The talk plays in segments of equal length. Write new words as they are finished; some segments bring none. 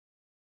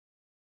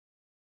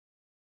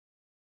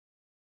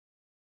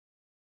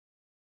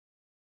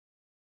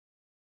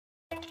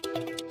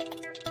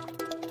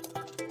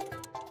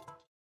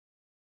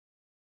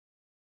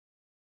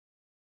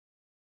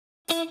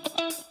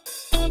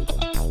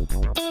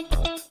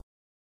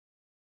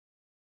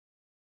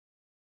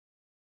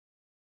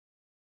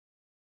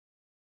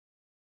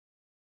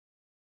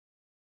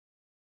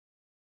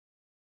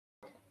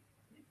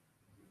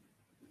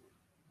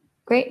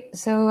Great.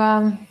 So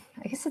I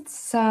guess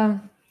it's, let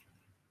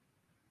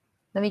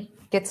me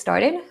get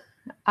started.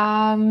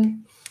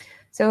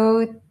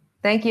 So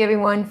thank you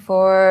everyone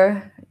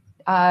for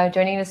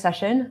joining the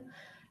session,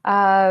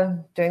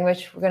 during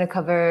which we're going to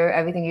cover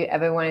everything you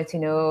ever wanted to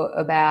know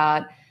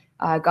about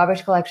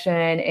garbage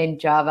collection in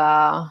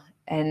Java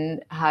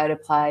and how it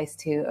applies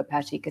to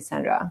Apache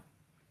Cassandra.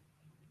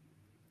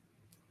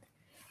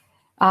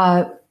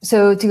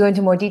 So to go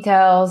into more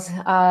details,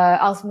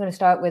 also I'm going to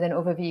start with an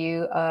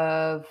overview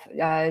of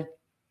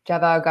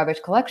Java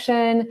garbage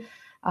collection.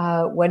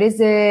 What is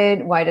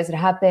it? Why does it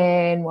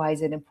happen? Why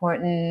is it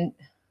important?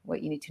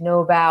 What you need to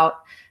know about,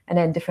 and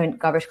then different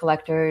garbage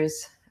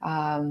collectors.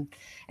 And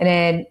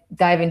then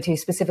dive into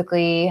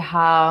specifically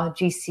how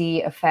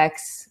GC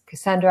affects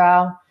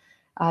Cassandra,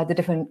 the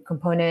different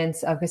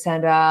components of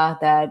Cassandra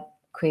that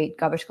create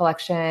garbage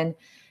collection,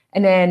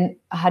 and then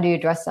how do you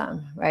address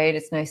them, right?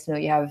 It's nice to know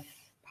you have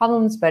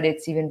problems, but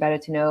it's even better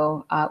to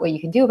know what you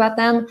can do about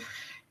them.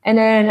 And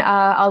then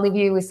I'll leave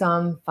you with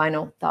some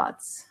final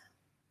thoughts.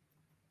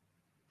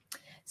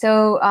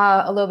 So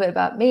a little bit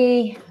about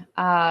me.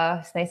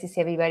 It's nice to see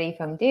everybody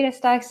from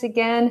Datastax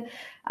again.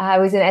 I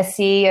was an SC,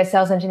 a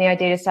sales engineer at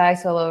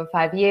Datastax for a little over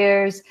 5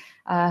 years,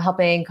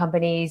 helping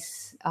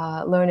companies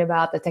learn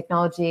about the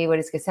technology, what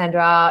is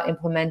Cassandra,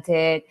 implement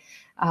it,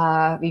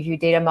 review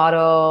data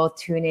model,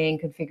 tuning,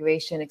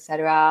 configuration,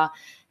 etc.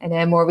 And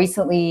then more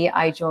recently,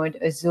 I joined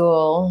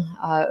Azul.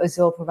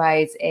 Azul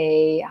provides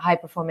a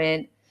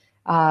high-performant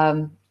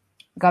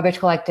garbage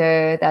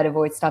collector that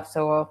avoids stops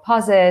or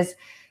pauses.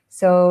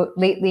 So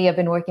lately, I've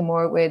been working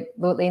more with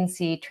low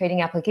latency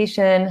trading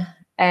application.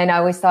 And I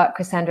always thought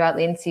Cassandra at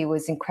latency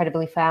was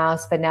incredibly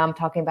fast, but now I'm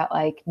talking about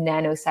like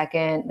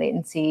nanosecond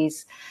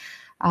latencies.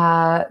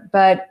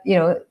 But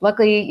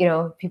luckily,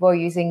 people are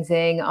using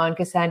Zing on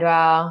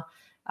Cassandra,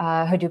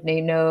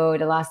 Hadoop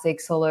node,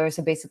 Elastic, Solar.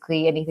 So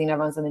basically anything that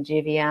runs on the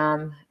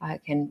JVM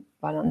can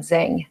run on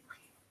Zing.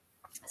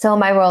 So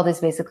my world is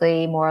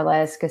basically more or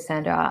less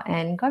Cassandra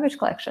and garbage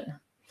collection.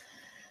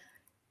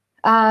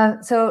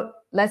 So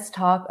let's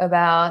talk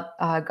about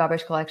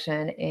garbage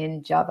collection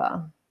in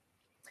Java.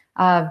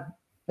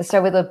 Let's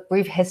start with a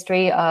brief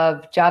history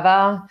of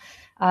Java.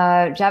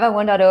 Java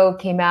 1.0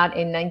 came out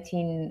in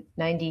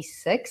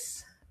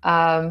 1996.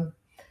 It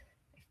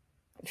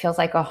feels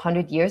like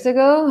 100 years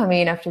ago. I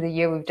mean, after the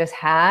year we've just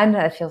had,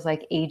 it feels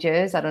like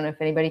ages. I don't know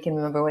if anybody can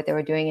remember what they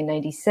were doing in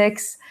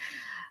 96.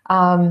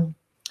 The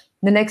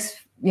next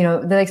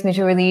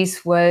major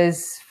release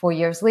was 4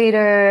 years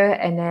later,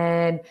 and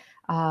then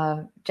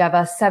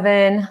Java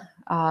 7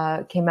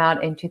 came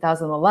out in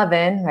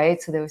 2011,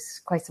 right? So there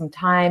was quite some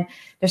time.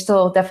 There's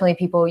still definitely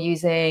people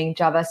using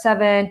Java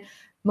 7.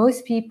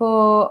 Most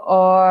people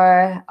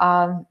are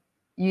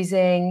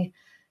using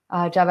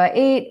Java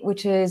 8,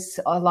 which is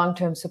a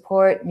long-term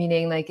support,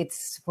 meaning like it's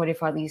supported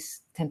for at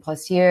least 10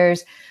 plus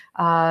years.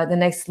 The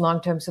next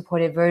long-term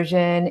supported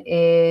version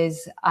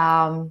is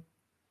Java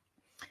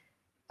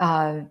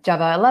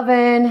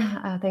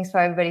 11. Thanks for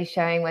everybody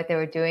sharing what they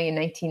were doing in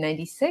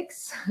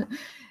 1996.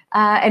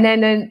 And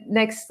then the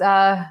next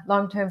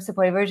long-term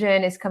supported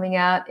version is coming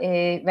out.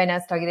 Right now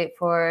it's targeted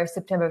for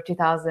September of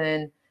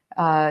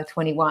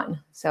 2021,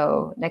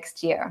 so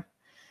next year,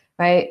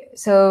 right?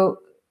 So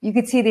you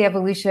could see the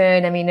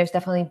evolution. I mean, there's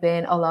definitely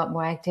been a lot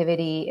more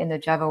activity in the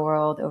Java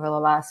world over the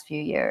last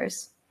few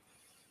years.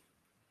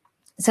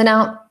 So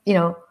now,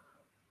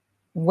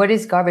 what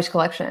is garbage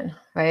collection,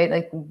 right?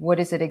 Like, what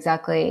is it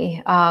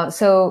exactly?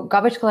 So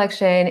garbage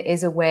collection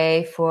is a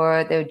way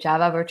for the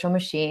Java virtual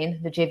machine,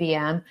 the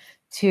JVM,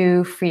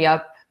 to free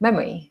up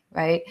memory,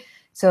 right?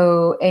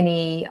 So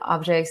any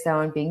objects that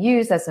aren't being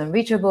used, that's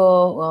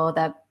unreachable, well,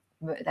 that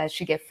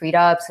should get freed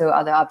up so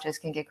other objects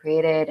can get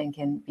created and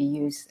can be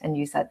used and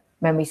use that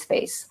memory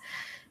space.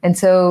 And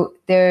so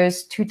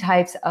there's two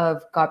types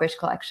of garbage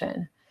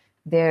collection.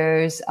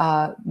 There's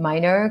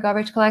minor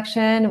garbage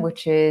collection,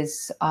 which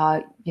is,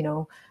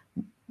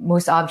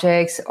 most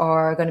objects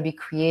are going to be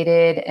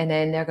created and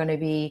then they're going to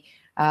be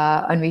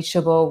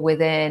unreachable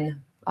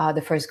within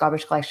the first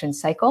garbage collection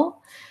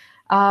cycle.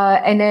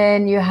 And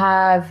then you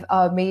have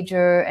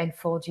major and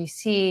full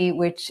GC,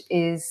 which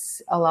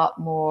is a lot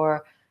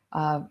more,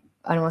 I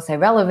don't want to say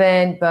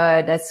relevant,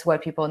 but that's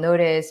what people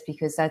notice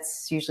because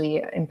that's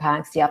usually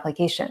impacts the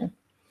application.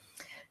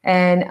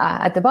 And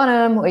at the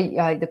bottom,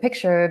 the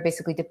picture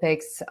basically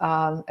depicts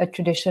a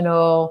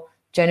traditional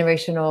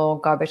generational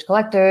garbage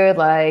collector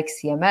like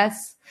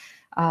CMS.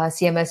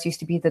 CMS used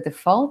to be the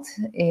default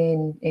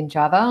in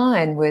Java,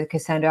 and with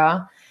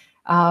Cassandra,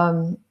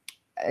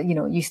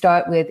 you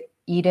start with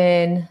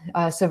Eden,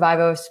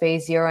 survival of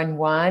space 0 and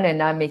 1,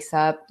 and that makes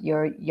up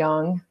your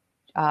young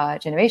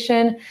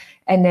generation.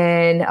 And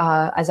then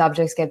as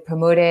objects get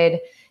promoted,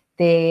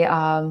 they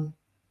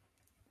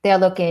they're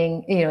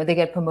looking, they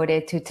get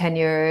promoted to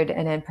tenured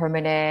and then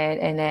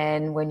permanent. And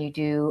then when you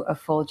do a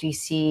full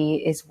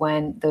GC is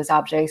when those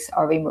objects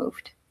are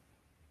removed.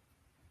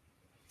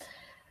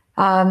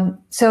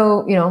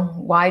 So,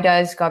 why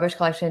does garbage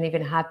collection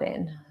even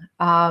happen?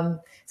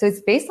 So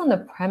it's based on the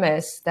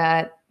premise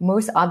that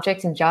most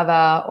objects in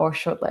Java are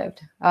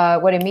short-lived.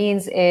 What it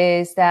means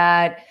is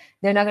that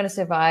they're not going to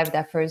survive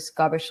that first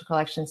garbage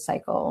collection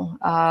cycle.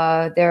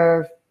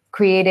 They're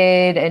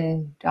created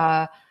and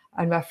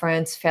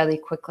referenced fairly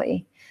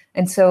quickly.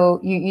 And so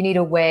you need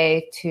a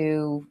way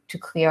to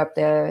clear up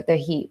the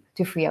heap,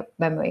 to free up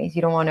memory.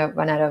 You don't want to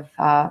run out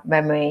of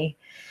memory.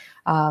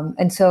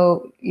 And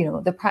so,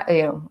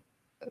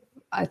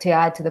 to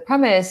add to the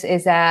premise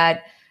is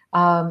that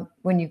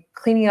when you're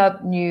cleaning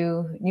up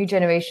new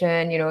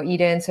generation,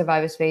 Eden,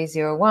 Survivor Space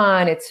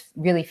 0-1, it's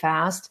really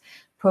fast.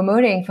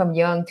 Promoting from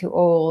young to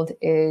old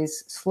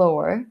is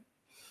slower.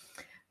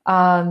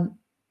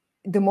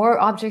 The more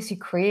objects you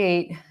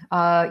create,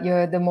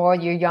 the more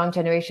your young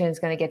generation is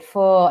going to get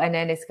full, and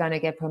then it's going to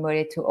get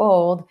promoted to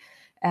old.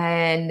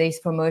 And these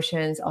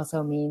promotions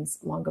also means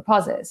longer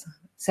pauses.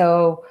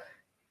 So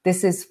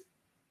this is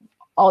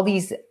all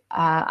these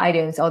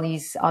items, all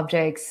these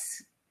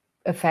objects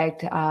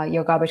affect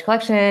your garbage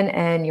collection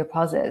and your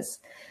pauses.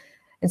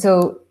 And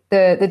so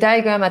the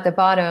diagram at the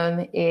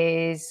bottom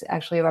is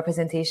actually a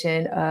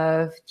representation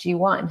of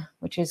G1,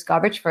 which is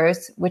garbage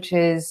first, which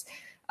is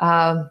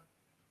the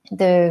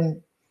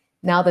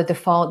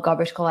default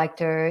garbage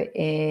collector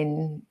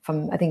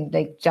from I think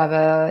like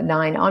Java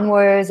 9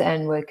 onwards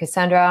and with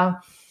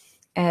Cassandra.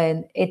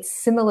 And it's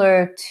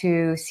similar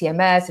to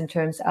CMS in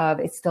terms of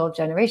it's still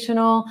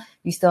generational.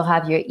 You still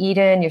have your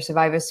Eden, your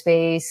survivor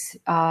space,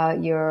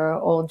 your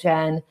old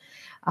gen.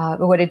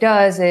 But what it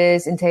does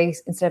is instead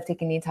of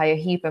taking the entire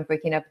heap and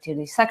breaking it up into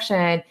the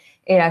section,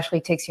 it actually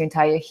takes your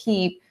entire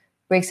heap,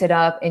 breaks it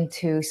up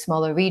into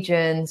smaller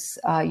regions,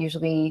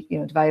 usually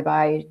divided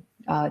by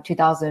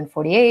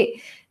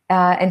 2048.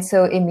 And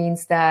so it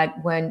means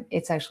that when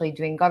it's actually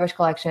doing garbage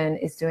collection,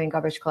 it's doing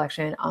garbage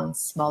collection on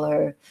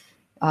smaller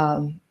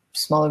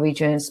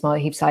regions, smaller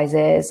heap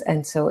sizes,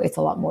 and so it's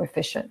a lot more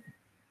efficient.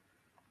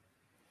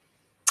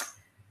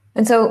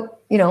 And so,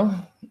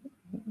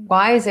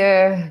 why is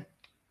there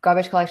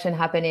garbage collection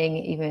happening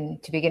even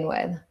to begin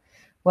with?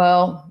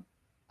 Well,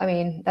 I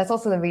mean, that's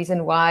also the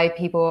reason why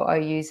people are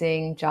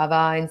using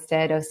Java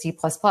instead of C++,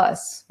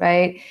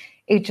 right?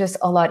 It's just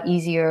a lot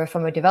easier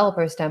from a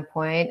developer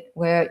standpoint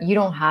where you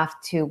don't have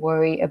to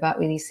worry about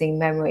releasing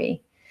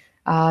memory.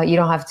 You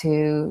don't have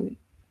to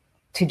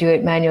do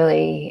it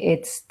manually.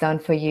 It's done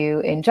for you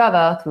in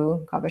Java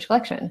through garbage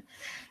collection.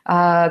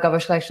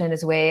 Garbage collection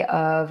is a way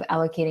of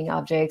allocating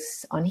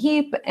objects on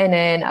heap, and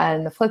then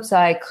on the flip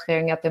side,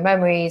 clearing up the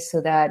memory so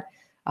that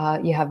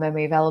you have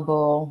memory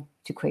available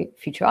to create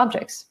future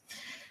objects.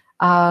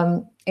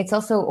 It's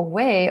also a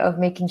way of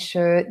making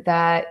sure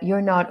that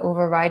you're not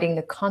overriding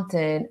the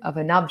content of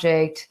an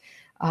object.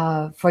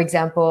 For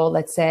example,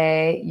 let's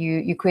say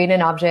you create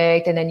an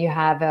object and then you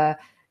have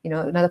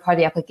another part of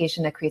the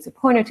application that creates a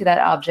pointer to that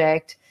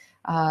object.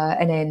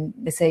 And then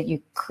let's say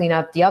you clean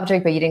up the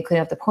object, but you didn't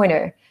clean up the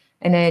pointer.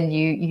 And then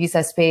you use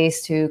that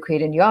space to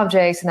create a new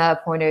object. So now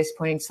that pointer is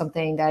pointing to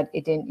something that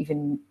it didn't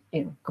even,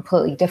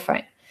 completely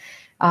different.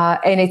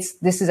 And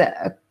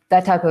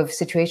that type of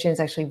situation is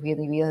actually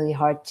really, really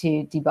hard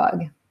to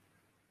debug.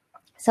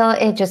 So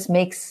it just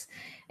makes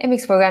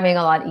programming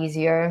a lot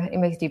easier. It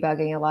makes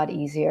debugging a lot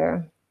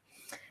easier.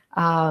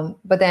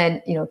 But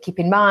then, keep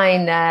in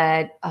mind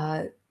that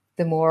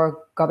the more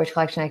garbage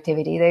collection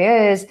activity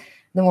there is,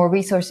 the more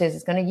resources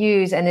it's going to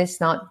use. And it's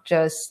not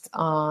just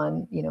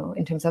on,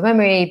 in terms of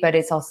memory, but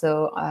it's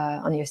also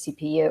on your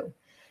CPU,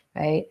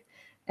 right?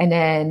 And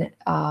then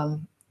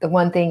the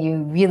one thing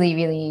you really,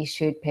 really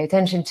should pay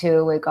attention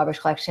to with garbage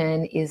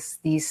collection is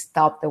these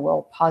stop the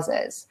world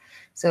pauses.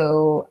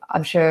 So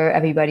I'm sure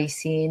everybody's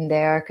seen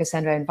their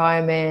Cassandra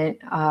environment.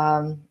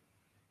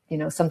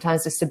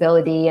 Sometimes the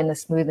stability and the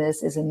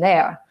smoothness isn't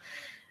there.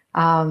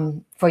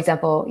 For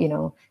example,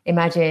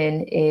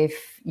 imagine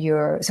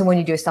so when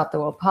you do a stop the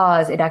world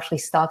pause, it actually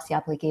stops the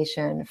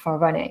application for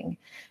running.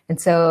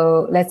 And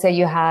so let's say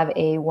you have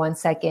a 1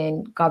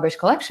 second garbage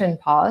collection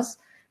pause,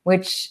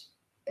 which,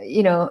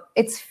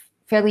 it's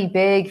fairly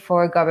big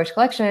for garbage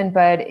collection,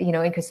 but,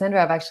 in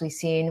Cassandra, I've actually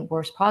seen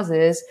worse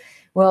pauses.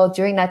 Well,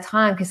 during that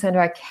time,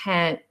 Cassandra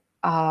can't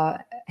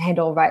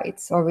handle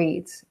writes or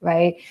reads,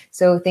 right?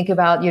 So think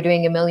about you're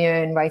doing 1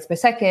 million writes per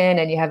second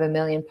and you have 1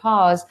 million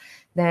pause.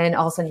 Then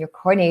all of a sudden your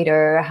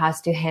coordinator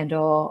has to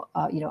handle,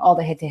 all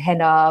the head-to-head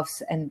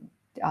handoffs and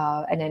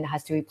then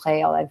has to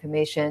replay all that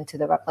information to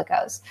the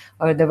replicas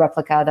or the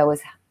replica that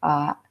was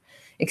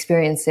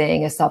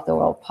experiencing a stop the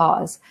world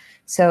pause.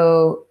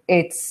 So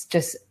it's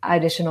just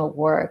additional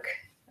work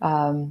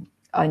on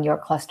your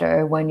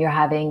cluster when you're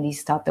having these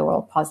stop the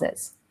world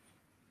pauses.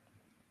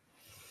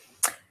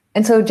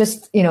 And so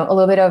just, a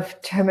little bit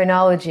of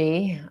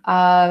terminology.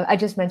 I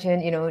just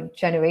mentioned,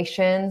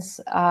 generations,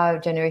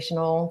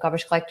 generational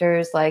garbage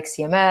collectors like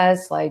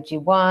CMS, like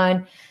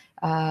G1,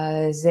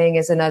 Zing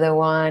is another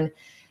one.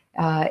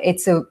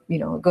 It's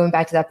going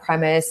back to that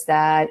premise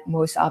that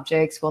most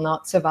objects will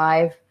not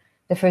survive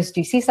the first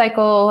GC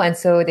cycle, and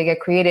so they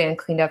get created and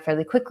cleaned up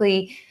fairly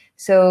quickly.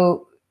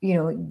 So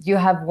you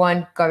have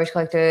one garbage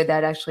collector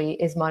that actually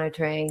is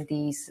monitoring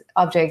these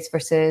objects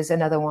versus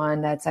another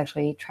one that's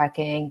actually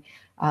tracking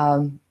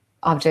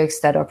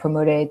objects that are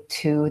promoted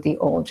to the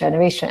old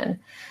generation,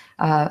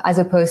 as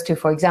opposed to,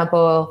 for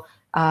example,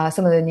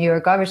 some of the newer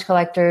garbage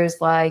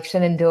collectors like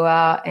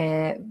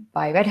Shenandoah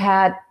by Red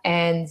Hat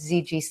and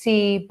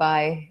ZGC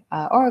by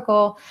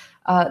Oracle.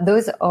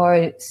 Those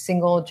are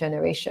single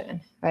generation,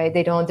 right?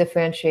 They don't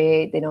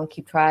differentiate. They don't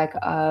keep track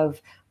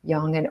of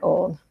young and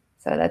old.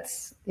 So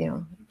that's,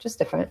 just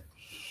different.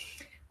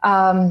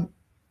 Parallel,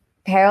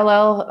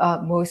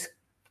 most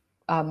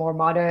more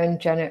modern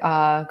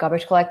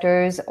garbage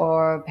collectors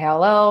are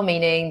parallel,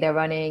 meaning they're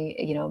running,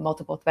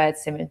 multiple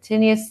threads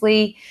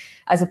simultaneously,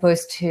 as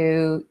opposed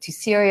to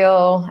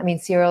serial. I mean,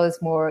 serial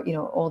is more,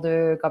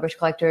 older garbage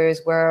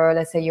collectors where,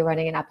 let's say you're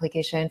running an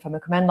application from a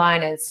command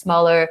line and it's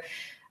smaller.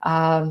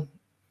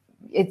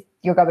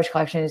 Your garbage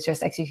collection is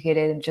just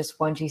executed in just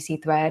one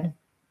GC thread.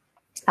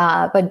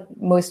 But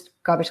most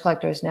garbage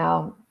collectors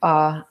now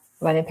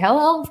run in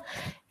parallel.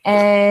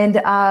 And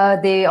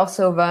they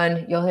also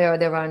run, you'll hear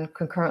they run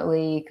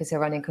concurrently because they're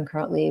running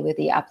concurrently with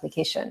the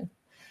application.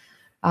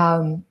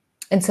 And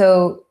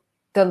so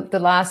the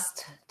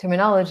last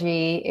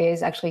terminology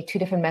is actually two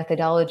different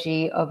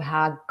methodology of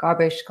how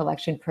garbage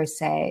collection per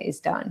se is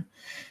done.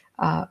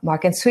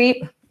 Mark and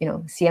sweep,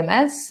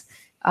 CMS,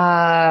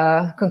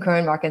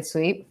 concurrent mark and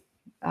sweep.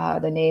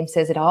 The name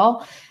says it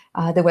all.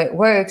 The way it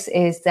works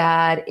is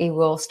that it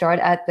will start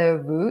at the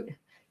root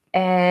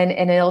and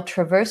it'll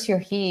traverse your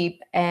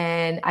heap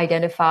and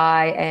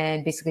identify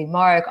and basically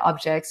mark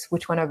objects,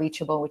 which one are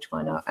reachable, which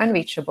one are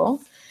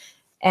unreachable.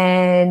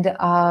 And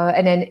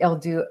then it'll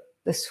do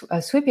the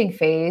sweeping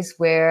phase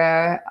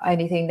where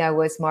anything that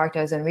was marked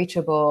as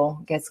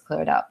unreachable gets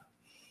cleared up.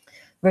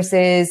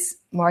 Versus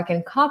mark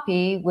and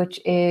copy, which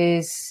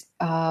is,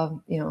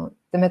 the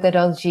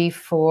methodology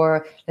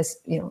for this,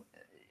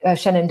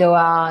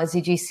 Shenandoah,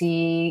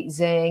 ZGC,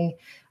 Zing,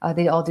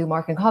 they all do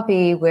mark and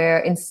copy, where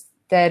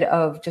instead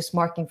of just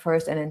marking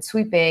first and then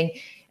sweeping,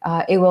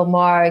 it will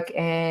mark,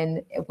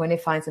 and when it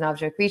finds an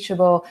object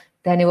reachable,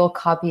 then it will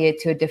copy it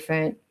to a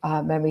different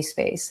memory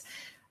space.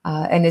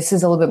 And this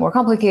is a little bit more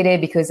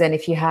complicated because then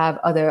if you have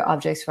other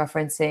objects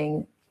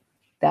referencing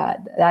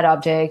that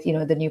object,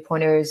 the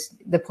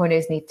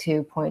pointers need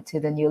to point to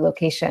the new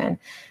location,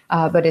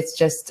 but it's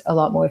just a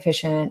lot more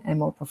efficient and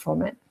more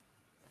performant.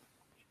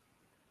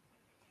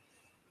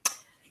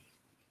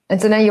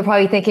 And so now you're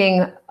probably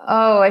thinking,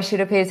 oh, I should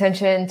have paid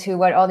attention to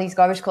what all these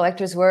garbage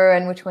collectors were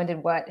and which one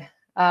did what.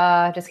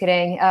 Just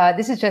kidding.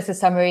 This is just a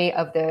summary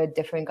of the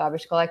different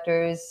garbage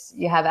collectors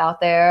you have out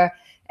there.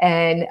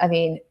 And I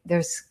mean,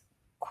 there's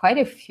quite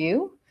a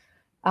few.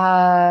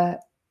 Parallel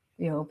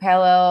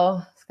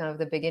is kind of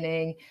the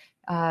beginning.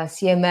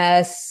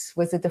 CMS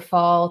was the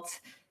default.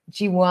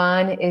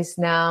 G1 is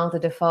now the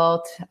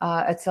default.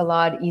 It's a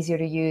lot easier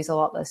to use, a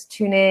lot less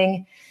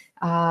tuning.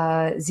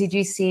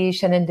 ZGC,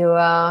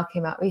 Shenandoah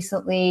came out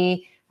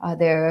recently.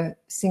 They're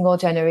single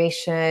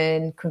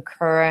generation,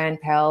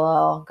 concurrent,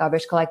 parallel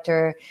garbage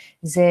collector.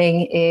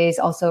 Zing is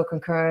also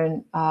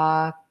concurrent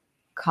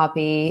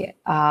copy,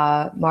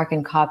 mark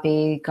and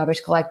copy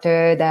garbage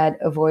collector that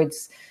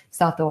avoids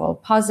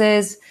stop-the-world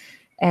pauses.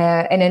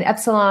 And then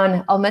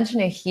Epsilon, I'll mention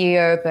it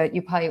here, but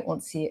you probably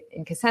won't see it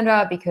in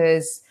Cassandra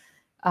because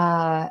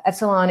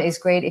Epsilon is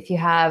great if you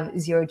have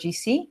zero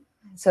GC.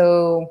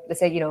 So let's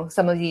say,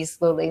 some of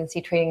these low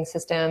latency training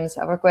systems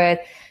I work with,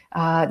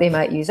 they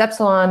might use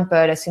Epsilon,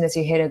 but as soon as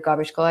you hit a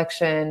garbage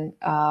collection,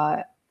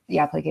 the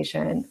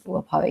application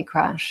will probably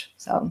crash.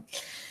 So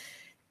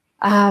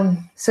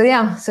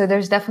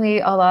there's definitely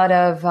a lot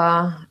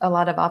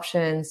of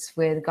options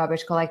with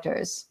garbage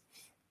collectors.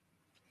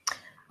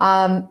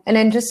 And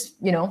then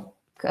just, a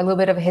little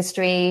bit of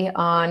history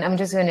on, I'm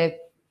just going to,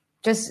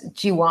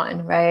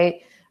 G1,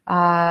 right?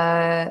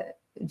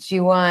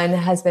 G1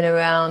 has been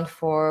around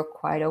for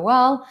quite a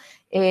while.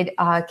 It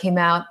came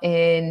out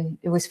it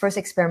was first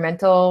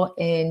experimental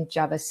in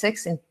Java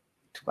 6 in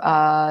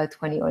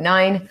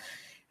 2009.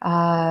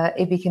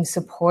 It became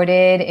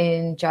supported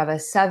in Java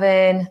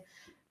 7.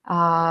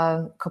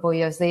 A couple of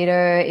years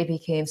later, it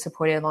became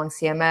supported along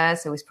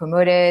CMS. It was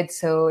promoted,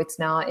 so it's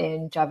now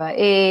in Java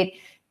 8.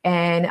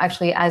 And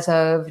actually, as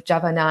of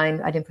Java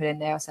 9, I didn't put it in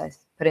there, so I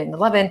put it in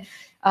 11.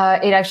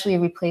 It actually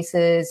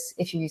replaces,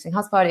 if you're using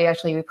Hotspot, it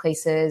actually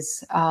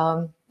replaces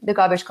the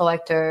garbage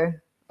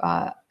collector.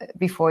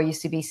 Before it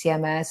used to be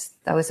CMS.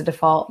 That was the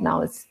default.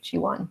 Now it's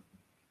G1.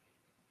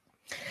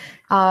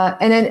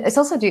 And then it's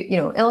also to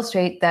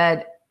illustrate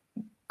that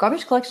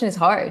garbage collection is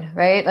hard,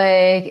 right?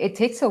 Like it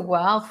takes a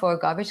while for a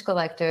garbage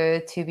collector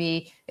to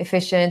be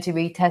efficient, to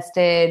be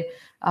tested,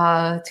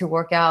 to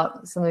work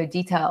out some of the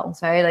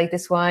details, right? Like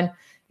this one,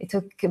 it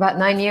took about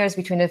 9 years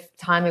between the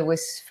time it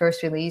was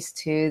first released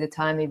to the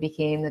time it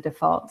became the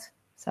default.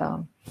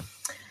 So,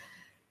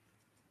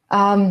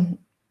 and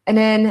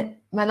then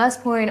my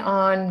last point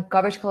on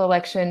garbage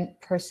collection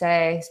per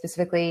se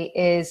specifically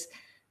is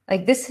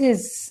like this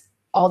is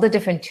all the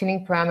different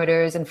tuning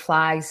parameters and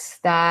flags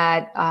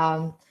that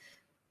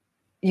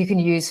you can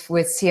use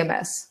with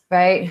CMS,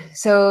 right?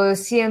 So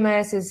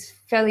CMS is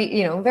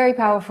fairly, very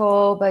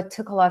powerful, but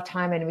took a lot of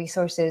time and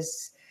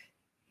resources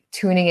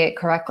tuning it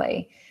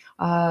correctly.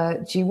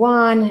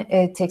 G1,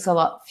 it takes a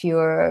lot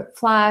fewer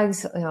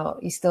flags.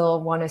 You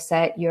still want to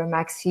set your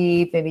max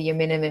heap, maybe your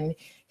minimum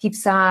heap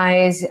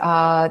size,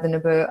 the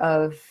number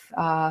of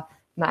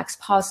max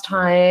pause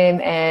time,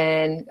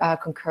 and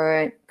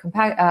concurrent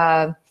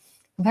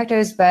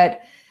compactors.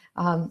 But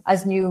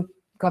as new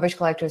garbage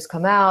collectors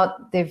come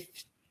out, they've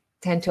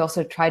tend to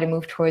also try to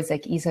move towards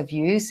like ease of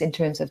use in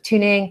terms of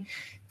tuning.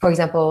 For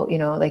example,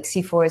 like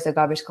C4 is a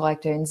garbage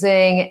collector in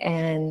Zing,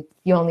 and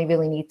you only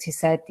really need to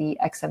set the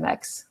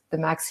XMX, the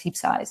max heap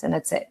size, and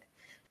that's it.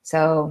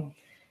 So,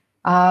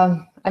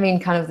 kind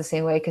of the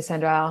same way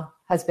Cassandra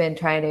has been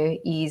trying to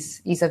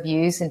ease of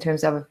use in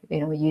terms of,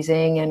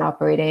 using and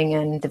operating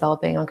and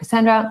developing on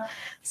Cassandra.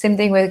 Same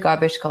thing with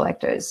garbage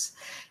collectors.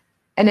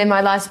 And then my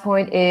last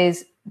point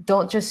is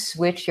don't just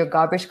switch your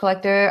garbage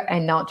collector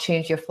and not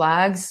change your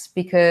flags,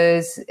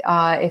 because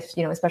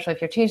especially if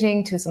you're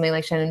changing to something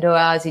like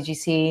Shenandoah,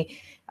 ZGC,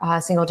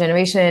 single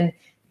generation,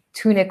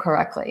 tune it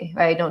correctly,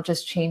 right? Don't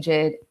just change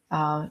it.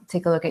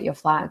 Take a look at your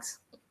flags.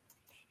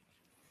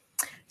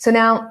 So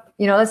now,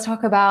 let's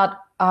talk about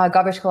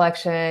garbage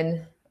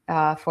collection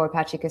for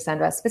Apache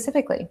Cassandra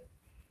specifically.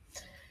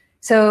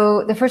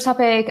 So the first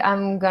topic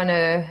I'm going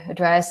to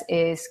address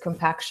is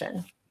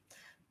compaction.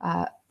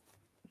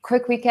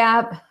 Quick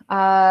recap,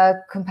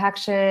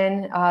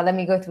 compaction, let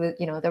me go through,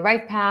 the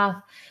write path.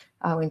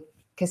 When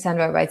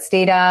Cassandra writes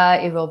data,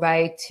 it will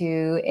write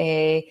to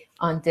a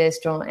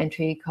on-disk journal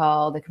entry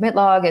called the commit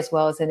log, as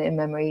well as an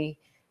in-memory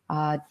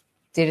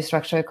data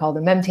structure called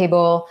the mem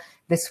table.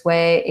 This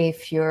way,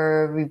 if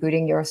you're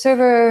rebooting your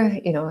server,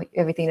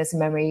 everything that's in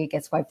memory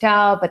gets wiped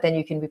out, but then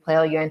you can replay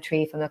all your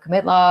entry from the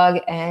commit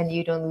log and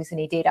you don't lose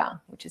any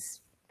data, which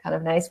is kind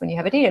of nice when you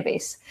have a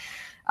database.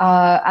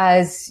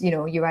 As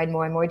you write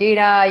more and more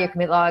data, your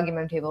commit log, your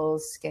mem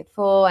tables get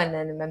full, and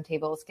then the mem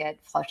tables get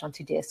flushed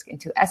onto disk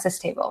into SS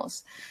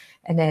tables.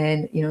 And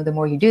then, the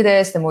more you do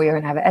this, the more you're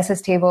going to have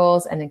SS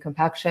tables, and then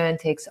compaction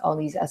takes all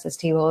these SS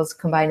tables,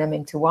 combine them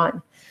into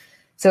one.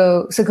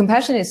 So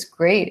compaction is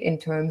great in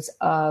terms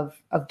of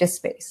disk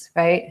space,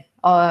 right?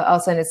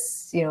 Also,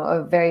 it's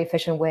a very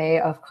efficient way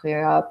of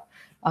clear up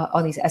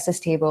all these SS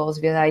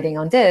tables residing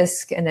on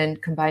disk, and then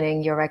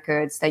combining your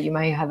records that you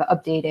might have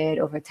updated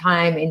over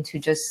time into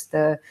just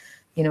the,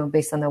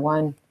 based on the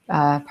one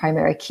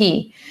primary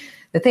key.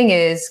 The thing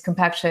is,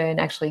 compaction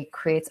actually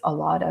creates a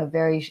lot of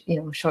very,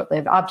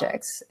 short-lived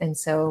objects. And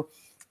so,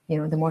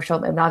 the more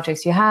short-lived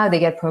objects you have, they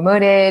get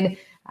promoted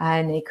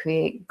and they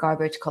create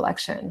garbage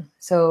collection.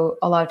 So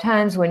a lot of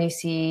times when you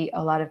see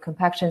a lot of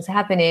compactions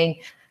happening,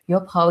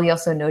 you'll probably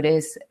also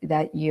notice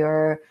that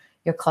your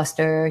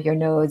cluster, your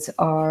nodes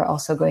are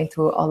also going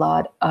through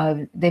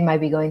they might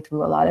be going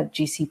through a lot of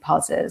GC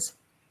pauses.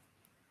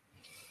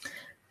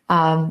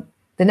 The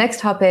next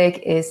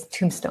topic is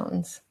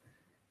tombstones.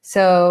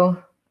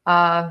 So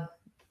can't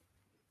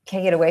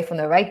get away from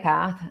the write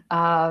path.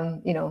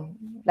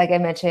 Like I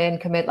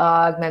mentioned, commit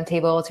log, mem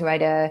table to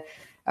write a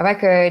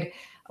record.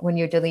 When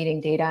you're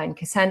deleting data in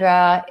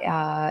Cassandra,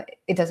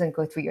 it doesn't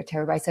go through your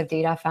terabytes of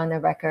data found in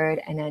the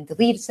record and then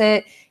deletes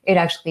it. It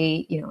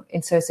actually,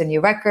 inserts a new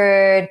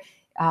record.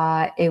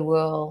 It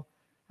will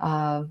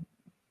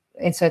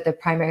insert the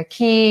primary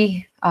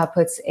key,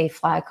 puts a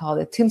flag called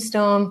a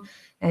tombstone.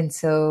 And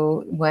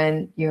so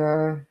when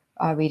you're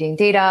reading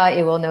data,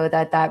 it will know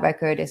that that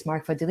record is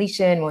marked for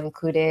deletion, will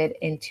include it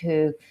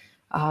into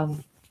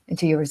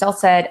your result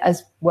set,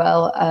 as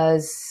well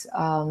as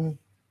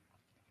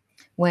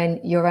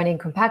when you're running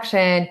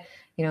compaction,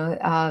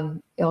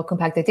 it'll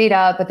compact the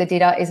data, but the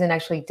data isn't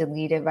actually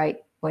deleted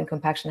right when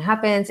compaction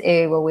happens.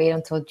 It will wait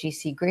until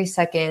GC grace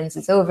seconds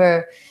is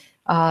over,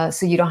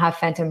 so you don't have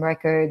phantom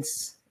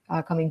records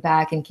coming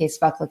back in case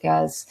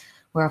replicas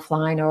were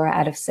offline or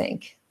out of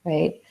sync,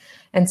 right?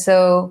 And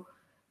so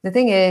the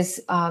thing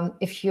is,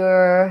 if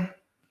you're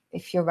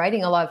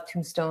writing a lot of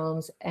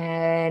tombstones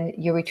and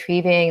you're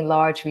retrieving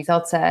large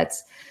result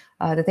sets,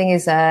 the thing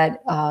is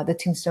that the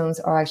tombstones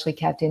are actually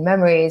kept in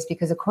memories,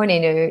 because the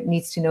coordinator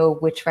needs to know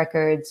which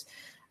records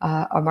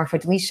are marked for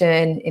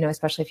deletion,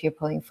 especially if you're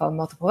pulling from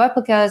multiple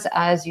replicas,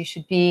 as you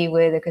should be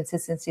with a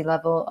consistency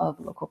level of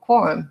local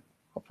quorum,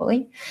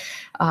 hopefully.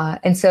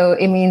 And so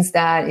it means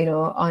that,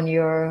 on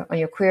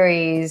your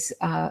queries,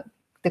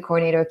 the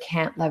coordinator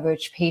can't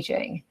leverage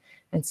paging.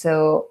 And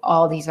so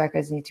all these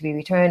records need to be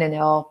returned, and they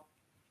all,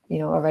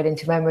 are read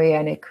into memory,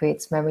 and it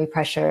creates memory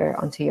pressure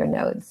onto your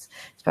nodes,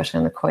 especially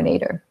on the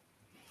coordinator.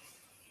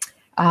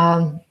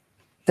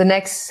 The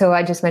next, so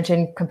I just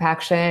mentioned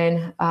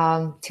compaction,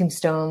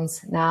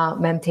 tombstones, now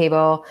mem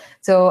table.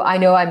 So I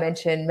know I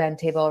mentioned mem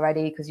table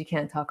already, because you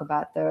can't talk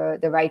about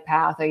the write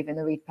path or even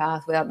the read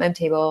path without mem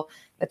table,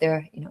 but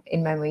they're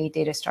in-memory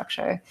data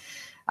structure.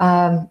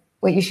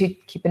 what you should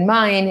keep in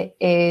mind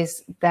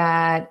is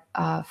that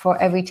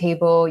for every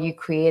table you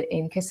create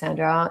in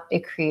Cassandra,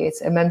 it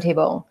creates a mem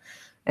table.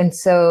 And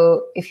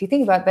so if you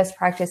think about best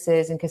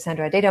practices in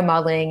Cassandra data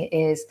modeling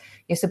is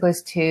you're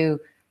supposed to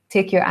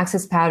take your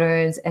access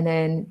patterns and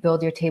then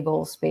build your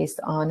tables based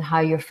on how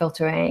you're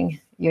filtering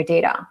your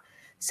data.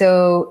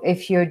 So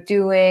if you're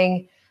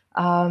doing,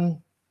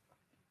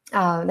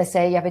 let's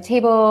say you have a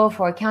table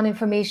for account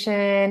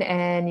information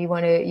and you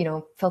want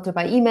to, filter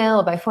by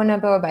email or by phone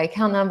number or by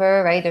account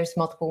number, right? There's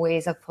multiple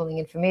ways of pulling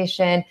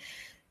information.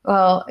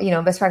 Well,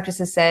 best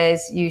practices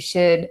says you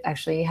should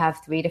actually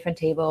have 3 different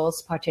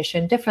tables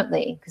partitioned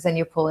differently because then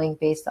you're pulling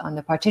based on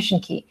the partition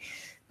key.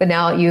 But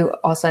now you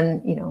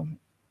also,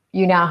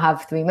 you now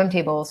have 3 mem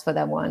tables for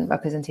that one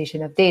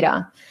representation of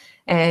data.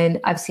 And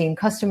I've seen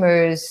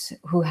customers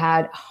who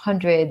had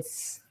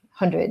hundreds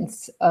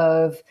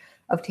of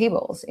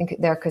tables in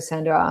their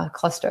Cassandra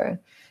cluster.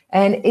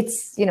 And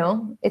it's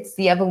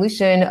the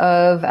evolution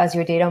of as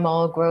your data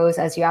model grows,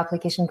 as your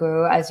application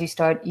grows, as you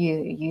start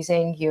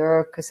using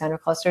your Cassandra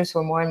clusters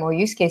for more and more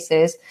use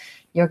cases,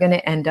 you're going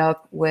to end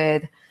up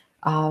with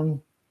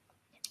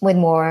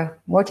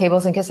more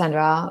tables in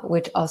Cassandra,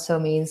 which also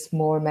means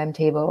more mem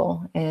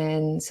table.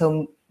 And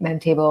so mem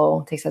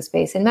table takes up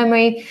space in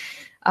memory.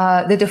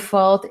 The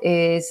default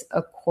is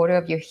a quarter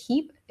of your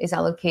heap is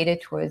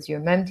allocated towards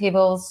your mem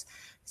tables.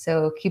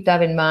 So keep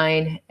that in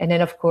mind. And then,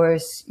 of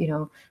course,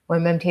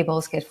 when mem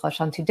tables get flushed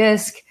onto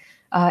disk,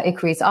 it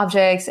creates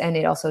objects and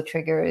it also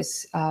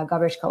triggers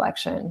garbage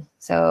collection.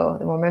 So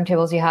the more mem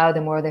tables you have,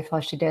 the more they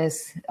flush to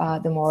disk,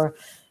 the more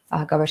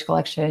garbage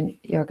collection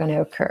you're going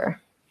to occur.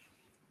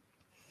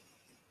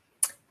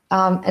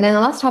 And then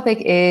the last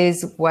topic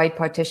is wide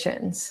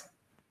partitions,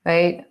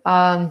 right?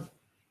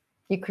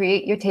 You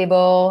create your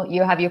table,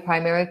 you have your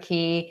primary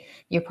key.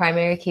 Your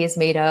primary key is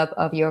made up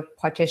of your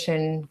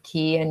partition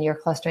key and your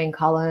clustering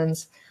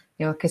columns.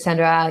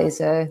 Cassandra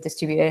is a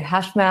distributed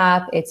hash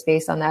map. It's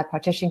based on that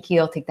partition key.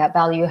 It'll take that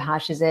value,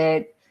 hashes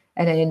it,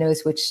 and then it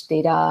knows which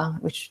data,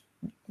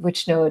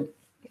 which node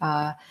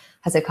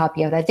has a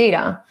copy of that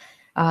data.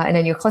 And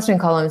then your clustering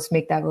columns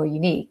make that real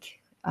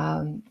unique.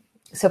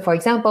 So for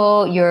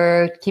example,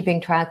 you're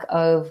keeping track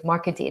of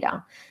market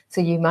data.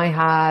 So you might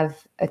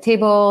have a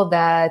table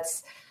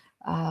that's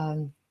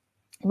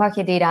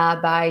market data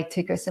by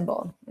ticker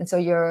symbol. And so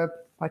your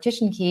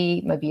partition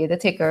key might be the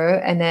ticker,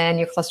 and then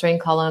your clustering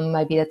column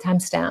might be the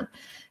timestamp.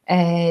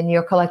 And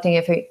you're collecting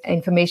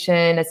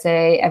information, let's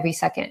say, every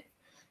second.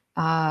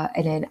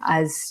 And then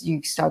as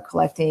you start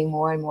collecting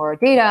more and more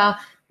data,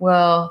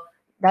 well,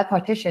 that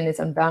partition is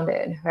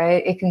unbounded,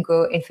 right? It can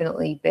go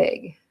infinitely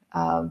big.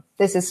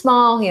 This is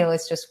small,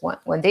 it's just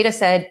one data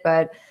set,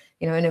 but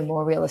in a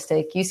more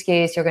realistic use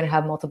case, you're going to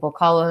have multiple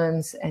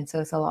columns. And so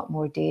it's a lot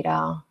more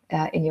data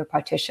in your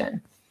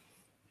partition.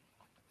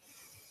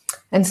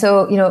 And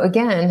so,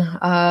 again,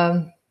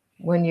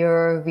 when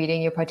you're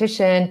reading your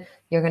partition,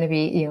 you're going to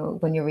be,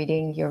 when you're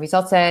reading your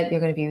result set, you're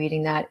going to be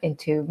reading that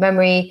into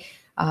memory.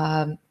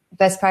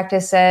 Best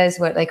practice says,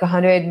 like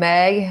 100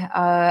 meg?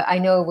 I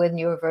know with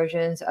newer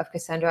versions of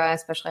Cassandra,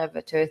 especially up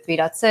to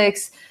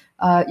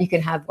 3.6, you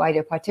can have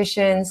wider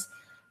partitions.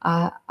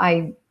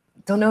 I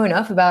don't know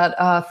enough about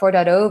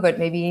 4.0, but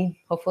maybe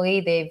hopefully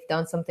they've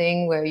done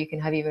something where you can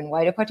have even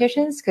wider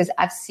partitions, because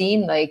I've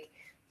seen like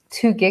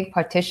 2 gig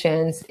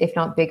partitions, if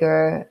not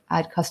bigger,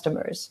 at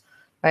customers,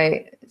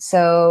 right?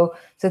 So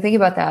think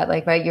about that,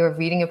 like, right, you're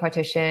reading a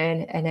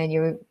partition and then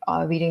you're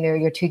reading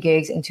your 2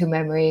 gigs into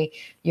memory,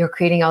 you're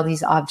creating all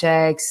these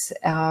objects,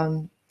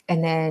 and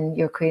then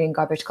you're creating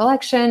garbage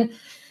collection,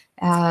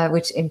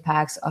 which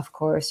impacts, of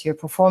course, your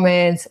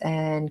performance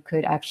and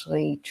could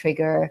actually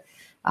trigger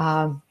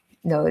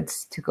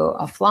nodes to go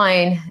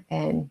offline,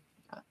 and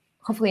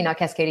hopefully not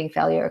cascading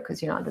failure,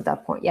 because you're not at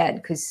that point yet,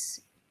 because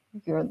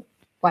you're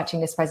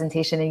watching this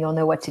presentation and you'll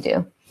know what to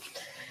do.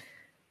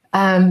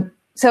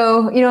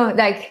 So,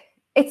 like,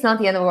 it's not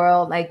the end of the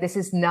world. Like, this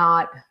is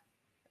not,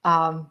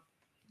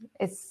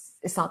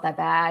 it's not that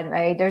bad,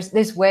 right?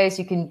 There's ways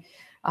you can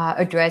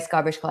address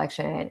garbage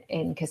collection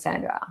in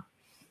Cassandra.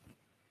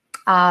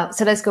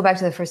 So let's go back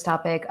to the first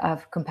topic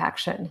of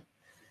compaction.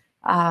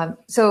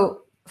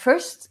 So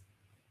first,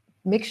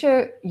 make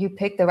sure you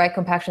pick the right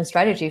compaction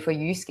strategy for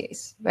your use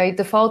case, right?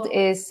 Default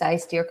is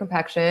size tier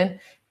compaction.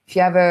 If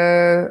you have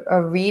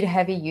a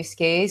read-heavy use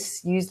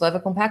case, use level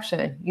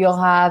compaction.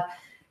 You'll have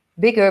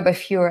bigger but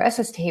fewer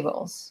SS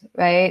tables,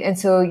 right? And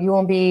so you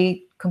won't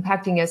be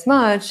compacting as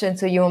much, and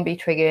so you won't be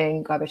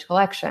triggering garbage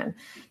collection.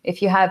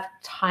 If you have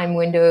time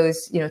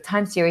windows,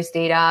 time series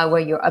data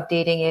where you're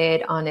updating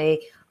it on a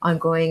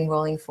ongoing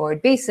rolling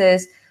forward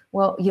basis,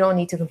 well, you don't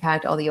need to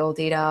compact all the old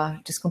data,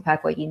 just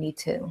compact what you need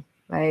to,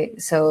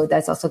 right? So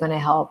that's also going to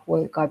help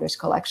with garbage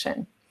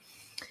collection.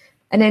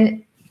 And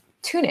then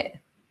tune it.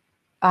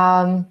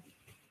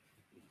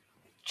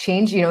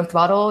 Change,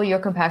 throttle your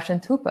compaction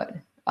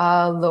throughput.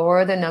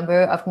 Lower the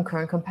number of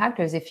concurrent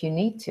compactors if you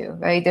need to,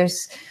 right?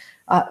 There's,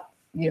 a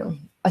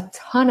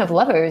ton of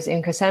levers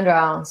in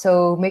Cassandra,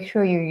 so make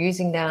sure you're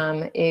using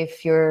them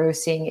if you're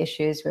seeing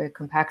issues with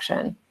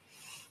compaction.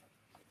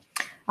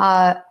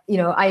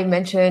 I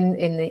mentioned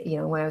in the,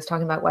 when I was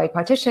talking about wide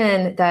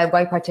partition, that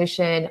wide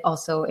partition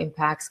also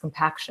impacts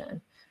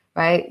compaction,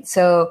 right?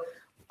 So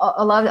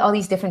a lot of all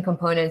these different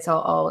components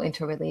are all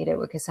interrelated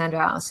with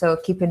Cassandra. So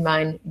keep in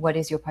mind, what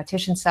is your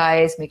partition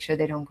size? Make sure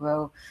they don't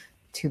grow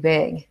too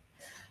big.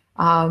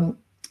 And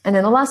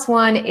then the last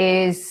one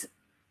is,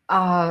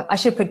 I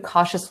should put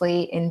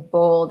cautiously in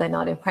bold and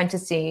not in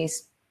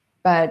parentheses,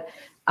 but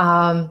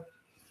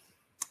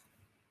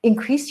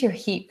increase your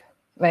heap,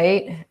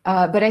 right?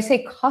 But I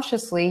say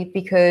cautiously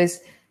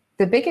because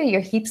the bigger your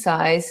heap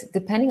size,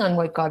 depending on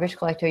what garbage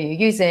collector you're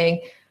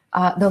using,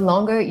 the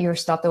longer your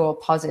stop the roll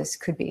pauses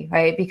could be,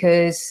 right?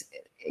 Because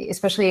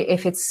especially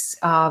if it's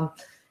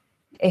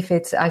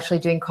actually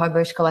doing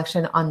garbage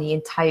collection on the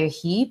entire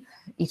heap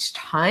each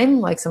time,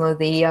 like some of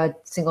the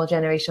single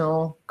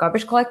generational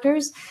garbage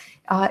collectors,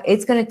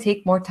 it's going to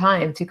take more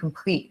time to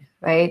complete,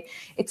 right?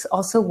 It's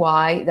also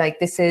why, like,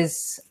 this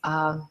is,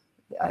 I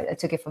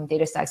took it from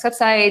Datastax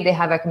website. They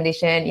have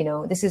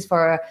recommendation, this is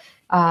for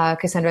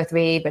Cassandra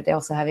 3, but they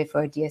also have it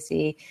for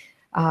DSE.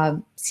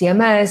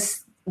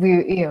 CMS,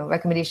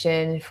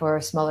 recommendation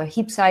for smaller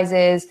heap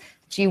sizes.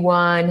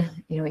 G1,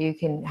 you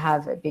can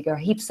have a bigger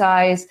heap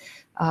size.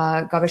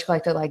 Garbage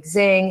collector like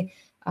Zing,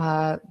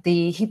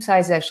 the heap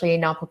size is actually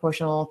not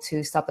proportional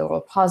to stop the roll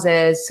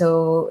pauses,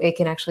 so it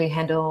can actually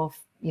handle,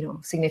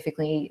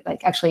 significantly,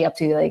 like actually up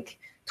to like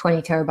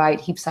 20 terabyte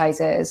heap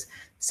sizes.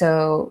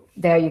 So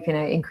there you can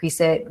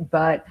increase it,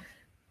 but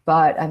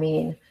I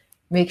mean,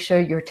 make sure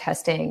you're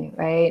testing,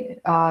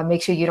 right?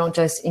 Make sure you don't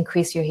just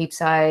increase your heap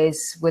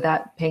size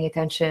without paying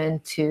attention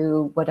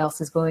to what else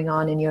is going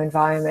on in your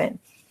environment.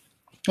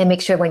 And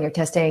make sure when you're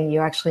testing,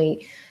 you're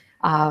actually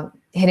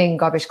hitting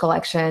garbage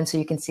collection so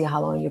you can see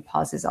how long your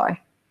pauses are.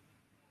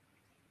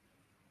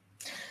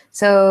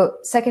 So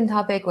second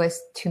topic was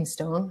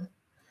Tombstone.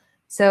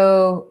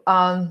 So,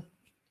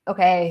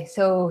 okay,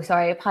 so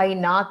sorry, probably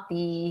not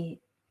the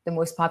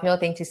most popular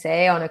thing to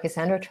say on a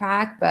Cassandra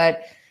track,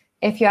 but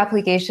if your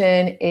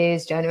application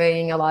is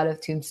generating a lot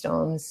of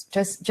tombstones,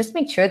 just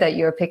make sure that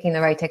you're picking the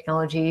right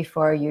technology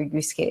for your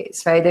use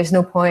case, right? There's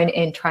no point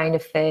in trying to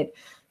fit,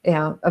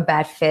 a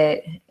bad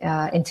fit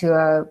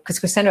into because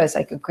Cassandra is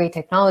like a great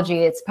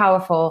technology, it's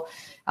powerful,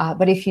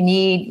 but if you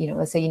need,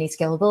 let's say you need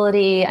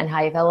scalability and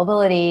high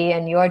availability,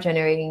 and you are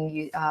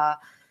generating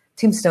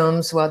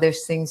tombstones, well,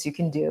 there's things you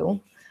can do.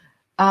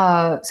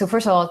 So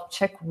first of all,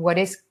 check what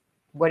is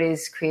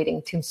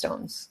creating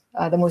tombstones.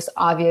 The most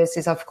obvious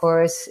is, of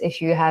course, if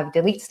you have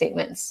delete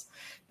statements,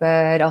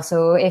 but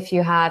also if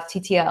you have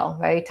TTL,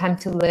 right? Time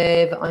to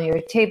live on your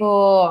table,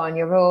 on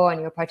your row, on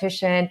your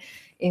partition,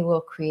 it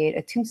will create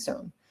a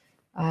tombstone.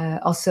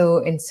 Also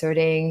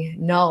inserting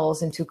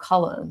nulls into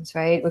columns,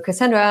 right? With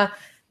Cassandra,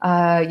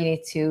 you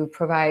need to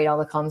provide all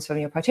the columns from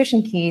your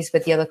partition keys,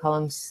 but the other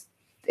columns,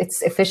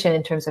 it's efficient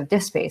in terms of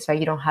disk space, right?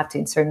 You don't have to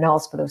insert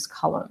nulls for those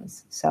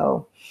columns.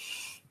 So,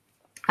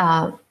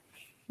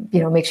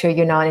 make sure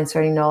you're not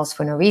inserting nulls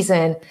for no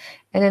reason.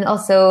 And then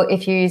also,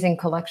 if you're using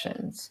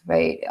collections,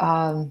 right?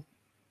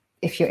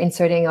 If you're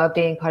inserting or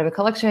updating part of a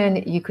collection,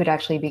 you could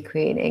actually be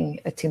creating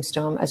a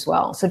tombstone as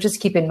well. So just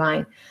keep in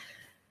mind.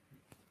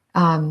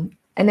 And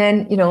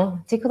then,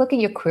 take a look at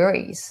your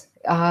queries.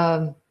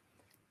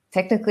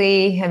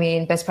 Technically, I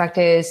mean, best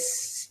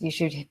practice, you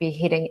should be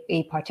hitting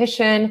a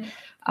partition.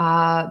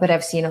 But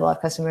I've seen a lot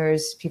of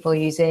customers, people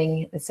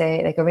using, let's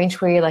say, like a range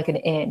query, like an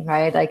in,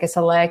 right? Like a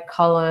select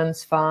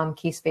columns from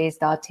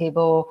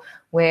keyspace.table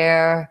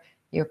where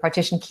your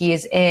partition key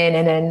is in,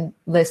 and then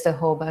list a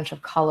whole bunch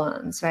of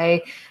columns,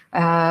 right?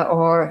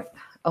 Or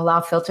allow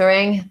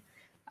filtering.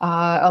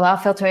 Allow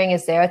filtering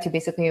is there to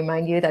basically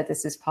remind you that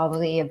this is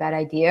probably a bad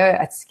idea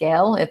at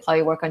scale. It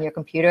probably work on your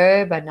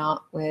computer, but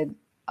not with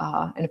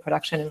in a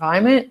production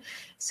environment.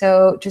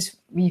 So just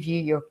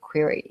review your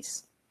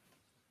queries.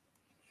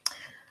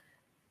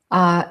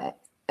 And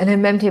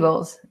then mem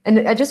tables.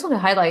 And I just want to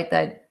highlight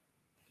that,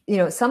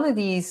 some of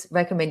these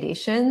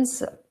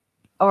recommendations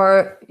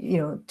are,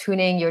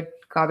 tuning your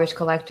garbage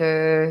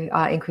collector,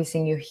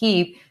 increasing your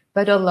heap,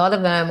 but a lot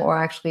of them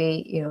are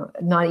actually,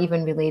 not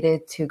even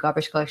related to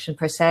garbage collection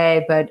per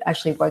se, but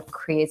actually what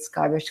creates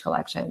garbage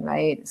collection,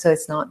 right? So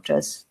it's not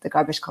just the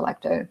garbage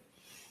collector.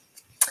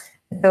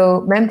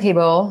 So mem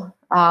table,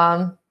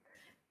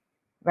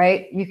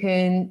 right? You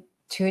can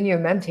tune your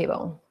mem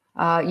table.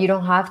 You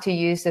don't have to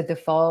use the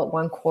default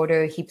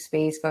 1/4 heap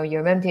space for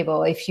your mem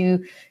table. If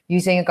you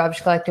using a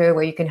garbage collector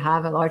where you can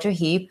have a larger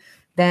heap,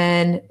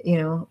 then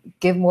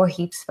give more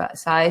heap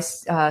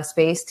size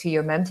space to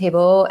your mem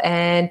table,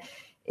 and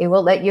it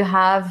will let you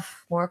have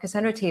more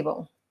Cassandra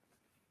table.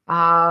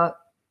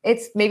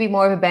 It's maybe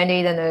more of a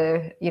band-aid than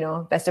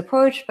the best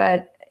approach,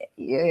 but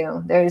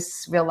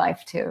there's real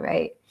life too,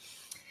 right?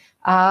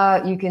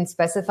 You can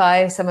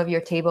specify some of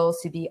your tables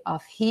to be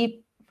off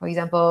heap. For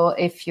example,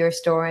 if you're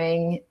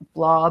storing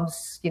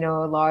blobs,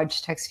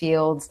 large text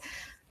fields,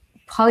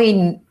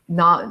 probably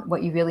not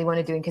what you really want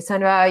to do in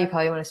Cassandra. You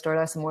probably want to store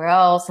that somewhere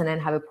else and then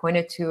have it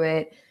pointed to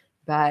it.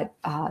 But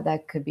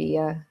that could be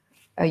a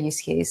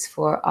use case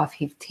for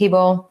off-heap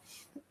table.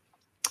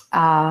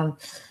 And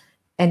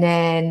And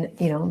then,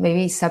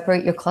 maybe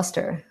separate your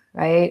cluster,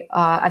 right?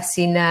 I've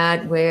seen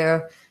that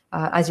where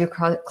as your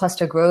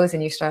cluster grows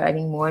and you start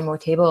adding more and more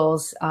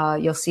tables,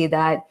 you'll see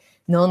that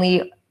not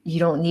only you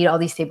don't need all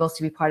these tables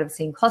to be part of the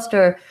same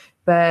cluster,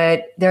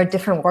 but there are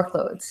different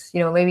workloads.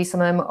 Maybe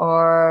some of them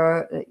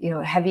are,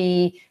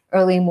 heavy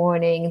early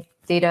morning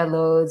data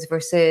loads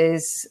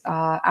versus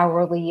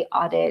hourly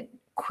audit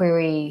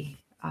query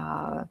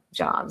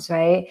jobs,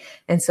 right?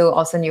 And so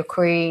all of a sudden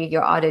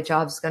your audit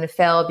job is going to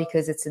fail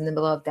because it's in the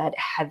middle of that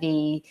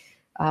heavy,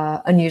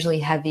 unusually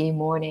heavy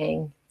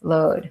morning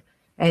load.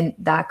 And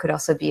that could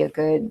also be a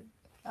good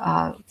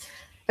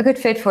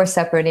fit for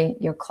separating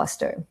your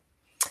cluster.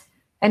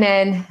 And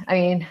then,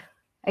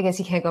 I guess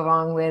you can't go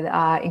wrong with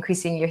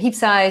increasing your heap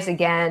size.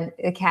 Again,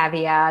 the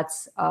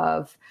caveats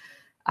of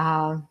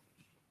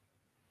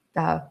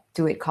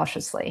do it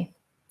cautiously.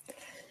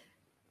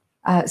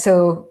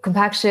 So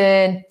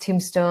compaction,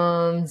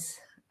 tombstones,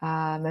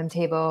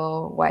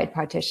 memtable, wide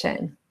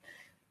partition.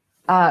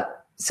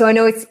 So I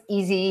know it's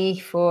easy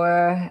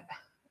for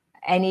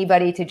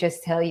anybody to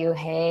just tell you,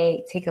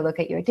 hey, take a look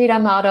at your data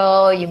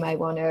model. You might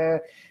want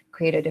to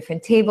create a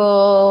different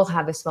table,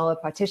 have a smaller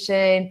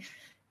partition.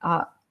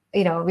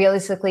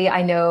 Realistically,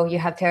 I know you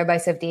have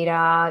terabytes of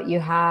data, you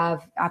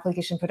have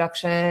application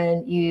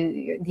production,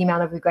 the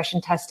amount of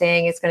regression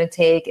testing it's going to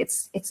take.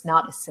 It's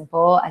not as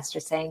simple as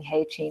just saying,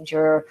 hey, change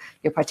your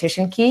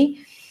partition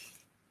key.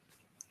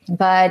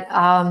 But,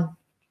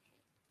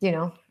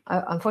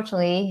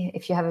 unfortunately,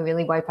 if you have a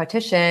really wide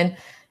partition,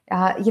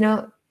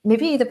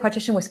 maybe the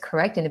partition was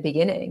correct in the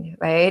beginning,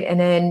 right? And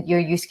then your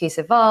use case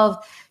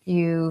evolved.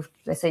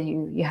 Let's say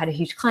you had a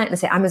huge client.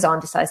 Let's say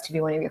Amazon decides to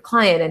be one of your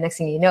client, and next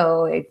thing you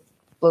know, it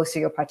blows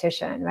through your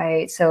partition,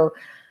 right? So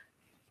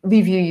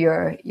review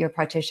your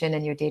partition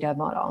and your data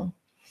model.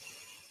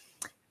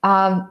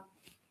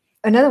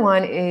 Another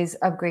one is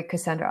upgrade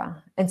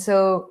Cassandra. And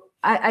so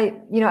I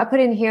put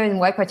it in here in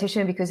wide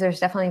partition because there's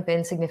definitely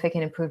been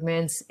significant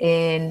improvements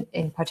in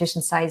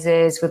partition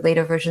sizes with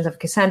later versions of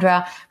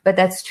Cassandra, but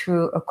that's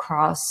true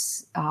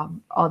across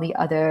all the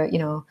other,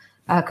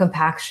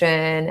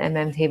 compaction and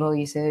memtable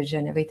usage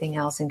and everything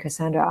else in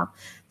Cassandra.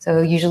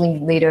 So usually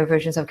later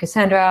versions of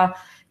Cassandra,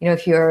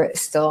 if you're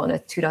still on a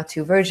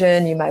 2.2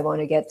 version, you might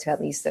want to get to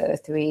at least a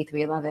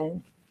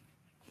 3.11.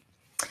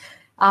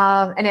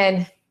 And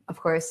then, of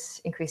course,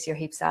 increase your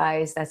heap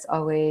size. That's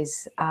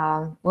always,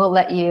 will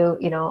let you,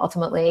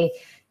 ultimately,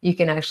 you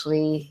can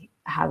actually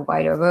have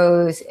wider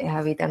rows,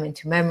 read them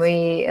into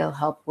memory. It'll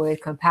help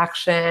with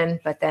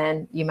compaction, but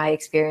then you might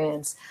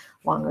experience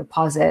longer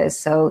pauses.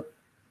 So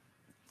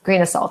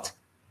grain of salt.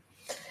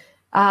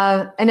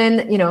 And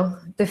then,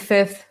 the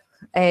fifth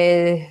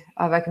a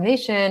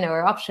recommendation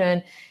or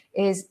option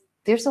is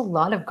there's a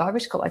lot of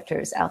garbage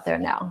collectors out there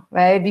now,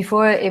 right?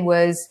 Before it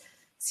was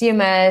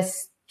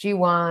CMS,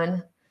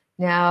 G1.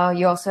 Now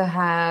you also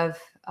have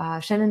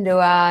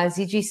Shenandoah,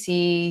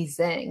 ZGC,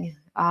 Zing.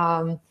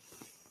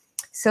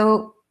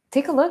 So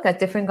take a look at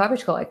different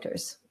garbage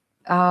collectors.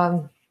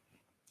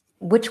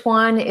 Which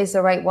one is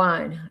the right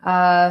one?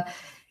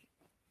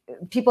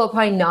 People are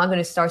probably not going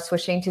to start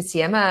switching to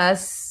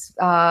CMS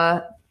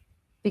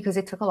because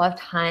it took a lot of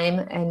time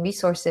and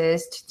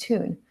resources to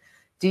tune.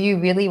 Do you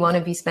really want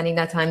to be spending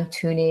that time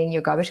tuning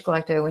your garbage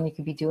collector when you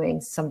could be doing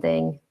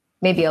something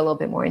maybe a little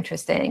bit more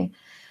interesting?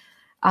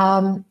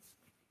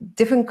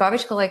 Different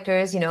garbage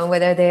collectors,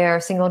 whether they're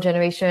single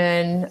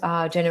generation,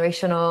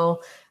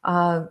 generational,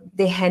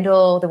 they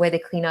handle the way they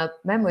clean up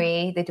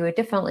memory, they do it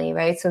differently,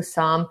 right? So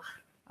some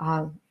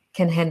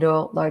can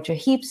handle larger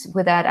heaps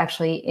without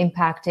actually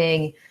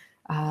impacting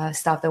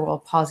stop the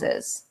world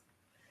pauses.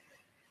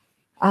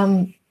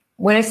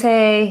 When I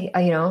say,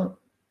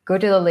 go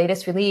to the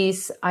latest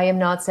release, I am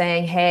not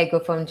saying, hey, go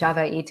from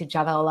Java 8 to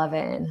Java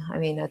 11.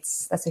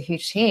 That's a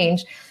huge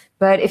change.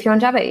 But if you're on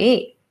Java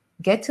 8,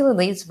 get to the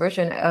latest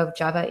version of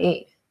Java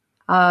 8.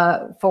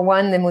 For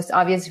one, the most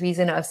obvious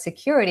reason of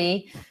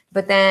security,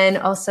 but then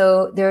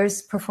also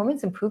there's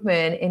performance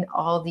improvement in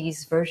all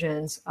these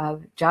versions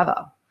of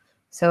Java.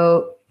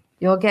 So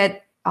you'll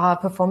get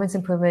performance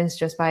improvements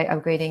just by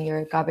upgrading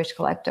your garbage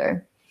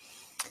collector.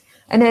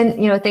 And then,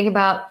 think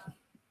about,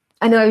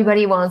 I know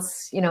everybody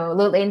wants,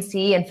 low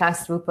latency and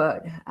fast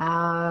throughput.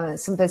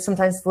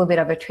 Sometimes it's a little bit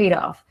of a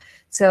trade-off.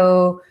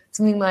 So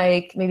something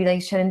like maybe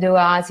like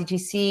Shenandoah,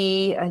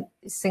 CGC,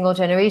 a single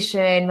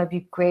generation might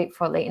be great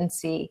for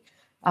latency.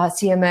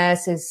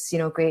 CMS is,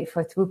 great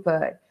for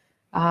throughput.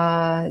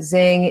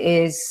 Zing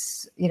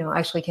is,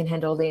 actually can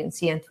handle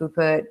latency and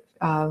throughput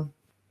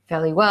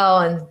fairly well,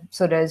 and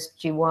so does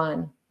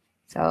G1.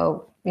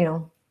 So,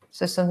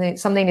 so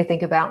something to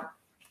think about.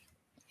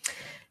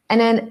 And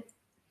then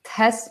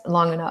test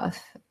long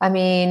enough.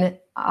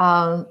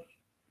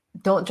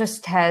 Don't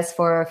just test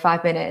for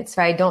 5 minutes,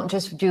 right? Don't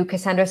just do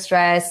Cassandra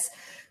stress,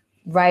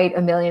 write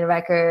a million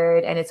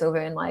record, and it's over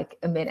in like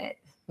a minute,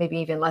 maybe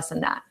even less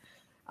than that.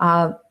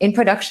 In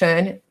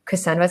production,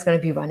 Cassandra is going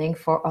to be running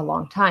for a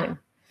long time.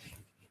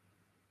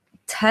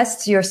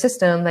 test your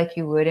system like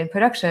you would in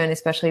production,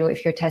 especially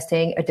if you're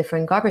testing a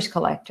different garbage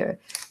collector.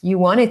 You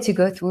want it to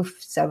go through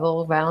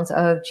several rounds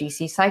of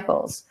GC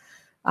cycles.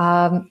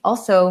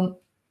 Also,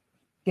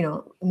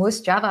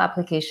 most Java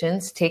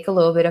applications take a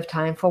little bit of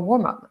time for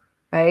warm-up,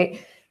 right?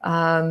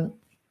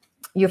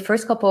 Your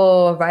first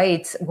couple of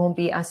writes won't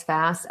be as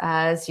fast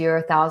as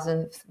your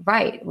 1,000th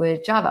write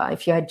with Java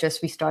if you had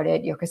just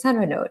restarted your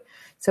Cassandra node.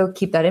 So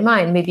keep that in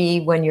mind.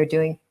 Maybe when you're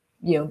doing,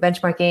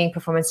 benchmarking,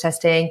 performance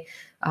testing,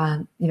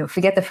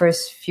 forget the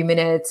first few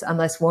minutes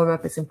unless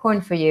warm-up is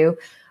important for you.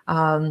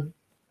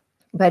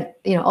 But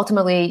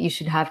ultimately, you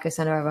should have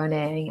Cassandra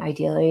running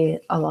ideally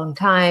a long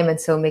time,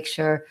 and so make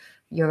sure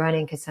you're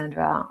running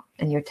Cassandra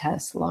in your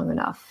tests long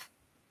enough.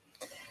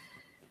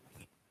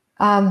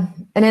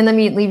 And then let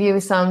me leave you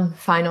with some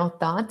final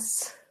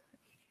thoughts.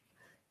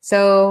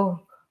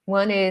 So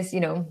one is,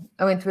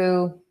 I went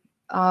through,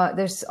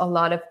 there's a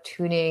lot of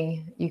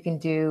tuning you can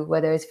do,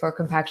 whether it's for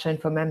compaction,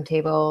 for mem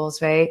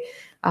tables, right?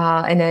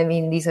 And I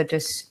mean, these are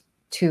just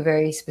two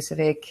very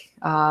specific,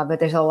 but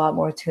there's a lot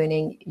more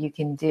tuning you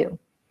can do.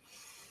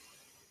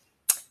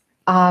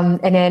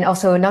 And then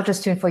also not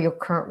just tune for your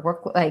current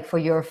work, like for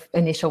your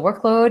initial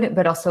workload,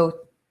 but also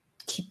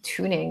keep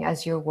tuning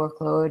as your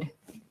workload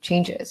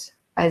changes,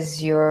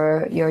 as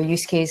your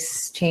use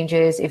case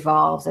changes,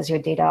 evolves, as your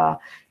data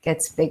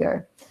gets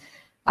bigger.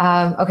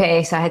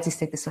 Okay, so I had to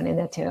stick this one in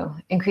there too.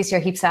 Increase your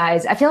heap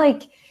size. I feel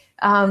like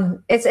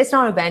it's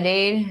not a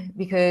band-aid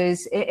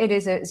because it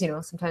is,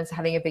 sometimes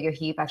having a bigger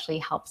heap actually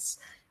helps.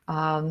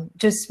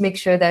 Just make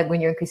sure that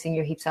when you're increasing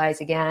your heap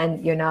size,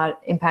 again, you're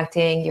not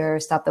impacting your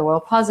stop the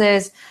world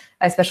pauses,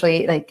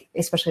 especially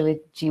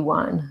with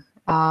G1.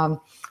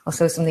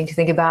 Also, something to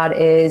think about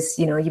is,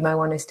 you might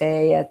want to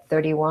stay at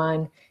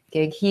 31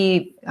 gig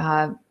heap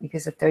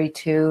because at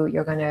 32,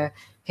 you're going to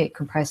hit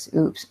compress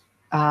oops.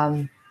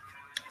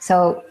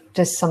 So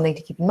just something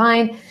to keep in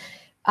mind.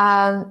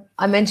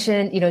 I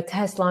mentioned,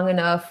 test long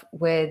enough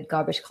with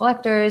garbage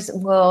collectors.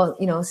 Well,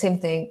 same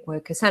thing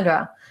with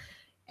Cassandra.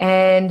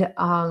 And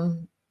I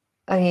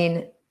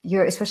mean,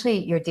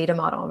 especially your data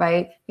model,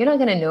 right? You're not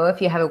going to know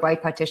if you have a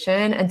write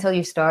partition until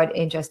you start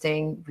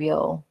ingesting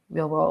real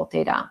world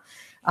data.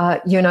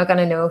 You're not going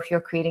to know if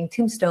you're creating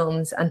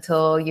tombstones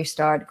until you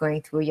start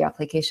going through your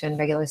application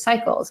regular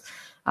cycles.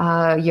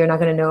 You're not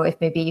going to know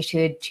if maybe you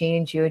should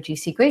change your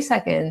GC gray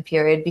second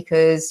period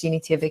because you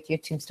need to evict your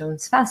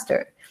tombstones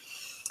faster.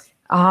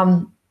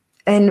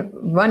 And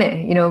run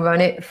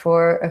it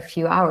for a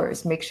few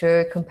hours. Make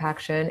sure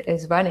compaction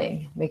is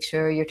running. Make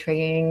sure you're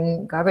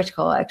triggering garbage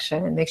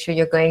collection. Make sure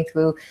you're going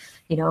through,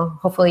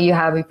 hopefully you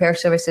have repair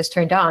services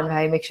turned on,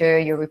 right? Make sure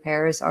your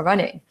repairs are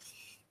running.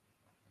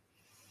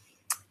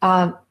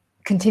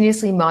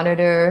 Continuously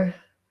monitor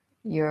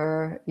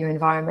your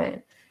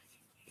environment.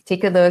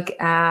 Take a look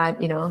at,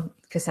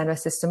 Cassandra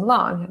system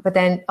log, but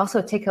then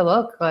also take a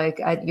look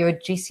at your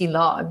GC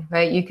log,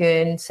 right? You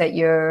can set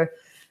your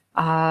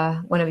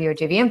one of your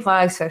JVM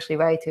flags to actually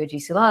write to a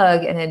GC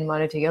log and then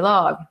monitor your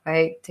log,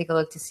 right? Take a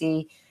look to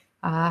see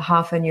how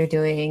often you're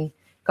doing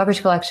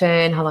garbage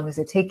collection, how long is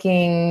it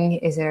taking,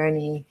 is there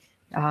any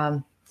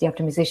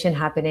de-optimization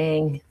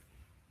happening,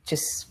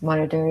 just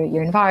monitor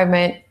your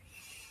environment.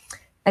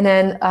 And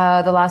then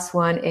the last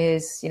one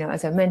is,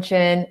 as I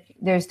mentioned,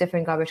 there's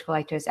different garbage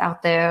collectors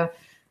out there.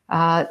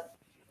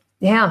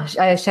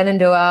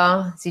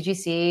 Shenandoah,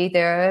 CGC,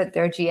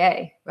 they're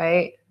GA,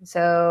 right?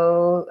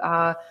 So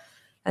I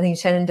think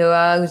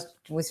Shenandoah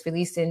was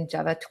released in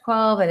Java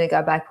 12 and it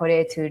got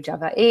backported to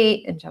Java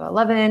 8 and Java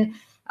 11.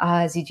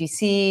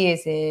 ZGC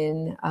is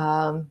in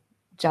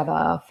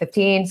Java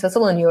 15, so it's a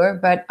little newer,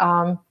 but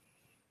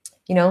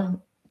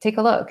take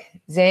a look.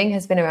 Zing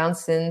has been around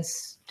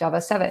since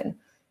Java 7.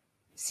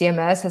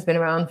 CMS has been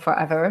around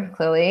forever,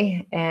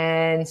 clearly,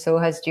 and so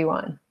has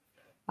G1.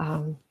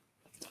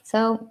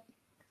 So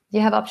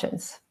you have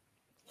options.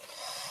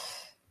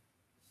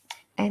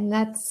 And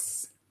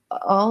that's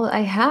all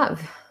I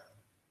have.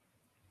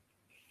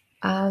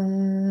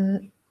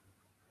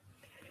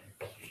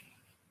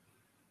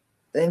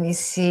 Let me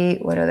see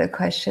what other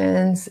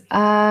questions.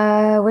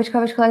 Which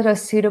garbage collector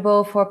is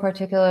suitable for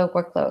particular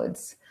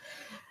workloads?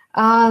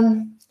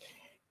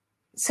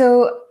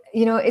 So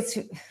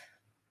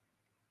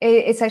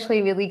it's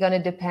actually really going to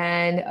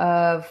depend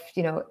of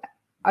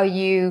are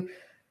you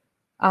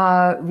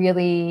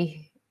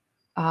really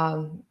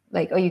are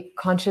you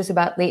conscious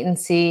about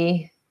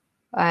latency,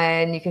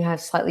 and you can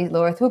have slightly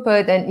lower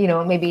throughput, then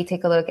maybe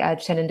take a look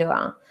at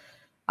Shenandoah.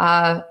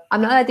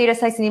 I'm not at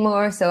Datastax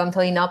anymore, so I'm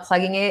totally not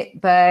plugging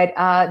it, but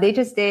they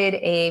just did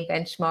a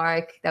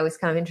benchmark that was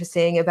kind of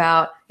interesting it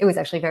was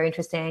actually very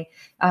interesting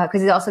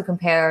because it also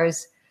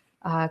compares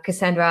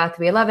Cassandra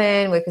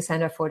 3.11 with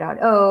Cassandra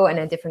 4.0 and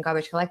then different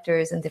garbage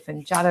collectors and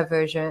different Java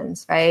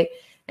versions, right?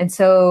 And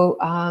so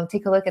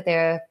take a look at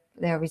their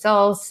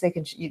results.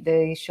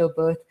 They show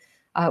both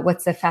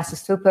what's the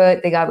fastest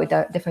throughput they got with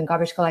the different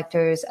garbage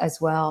collectors,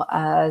 as well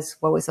as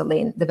what was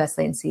the best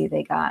latency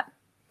they got.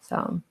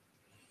 So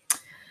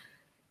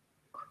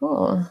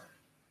cool.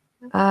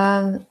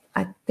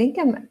 I think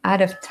I'm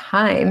out of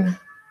time,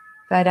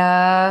 but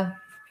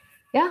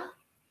Yeah,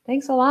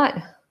 thanks a lot.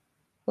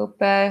 Hope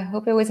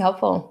it was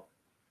helpful.